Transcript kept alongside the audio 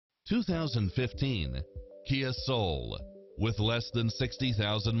2015 Kia Soul. With less than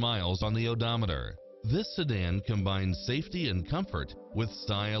 60,000 miles on the odometer, this sedan combines safety and comfort with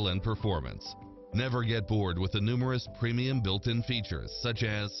style and performance. Never get bored with the numerous premium built-in features such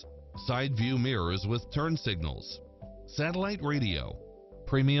as side view mirrors with turn signals, satellite radio,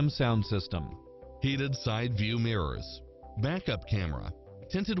 premium sound system, heated side view mirrors, backup camera,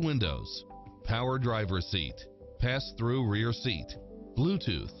 tinted windows, power driver seat, pass-through rear seat,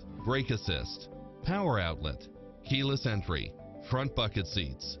 Bluetooth, brake assist, power outlet, keyless entry, front bucket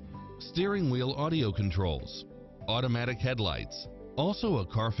seats, steering wheel audio controls, automatic headlights. Also a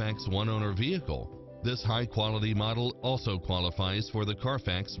Carfax one-owner vehicle, this high-quality model also qualifies for the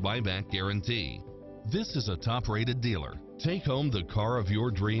Carfax buyback guarantee. This is a top-rated dealer. Take home the car of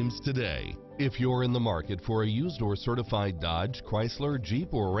your dreams today. If you're in the market for a used or certified Dodge, Chrysler,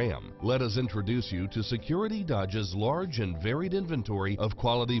 Jeep, or Ram, let us introduce you to Security Dodge's large and varied inventory of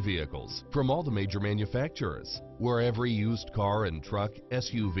quality vehicles from all the major manufacturers, where every used car and truck,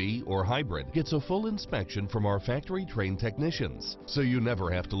 SUV, or hybrid gets a full inspection from our factory-trained technicians, so you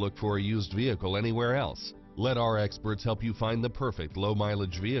never have to look for a used vehicle anywhere else. Let our experts help you find the perfect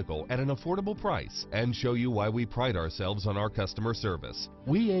low-mileage vehicle at an affordable price and show you why we pride ourselves on our customer service.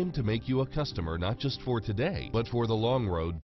 We aim to make you a customer not just for today, but for the long road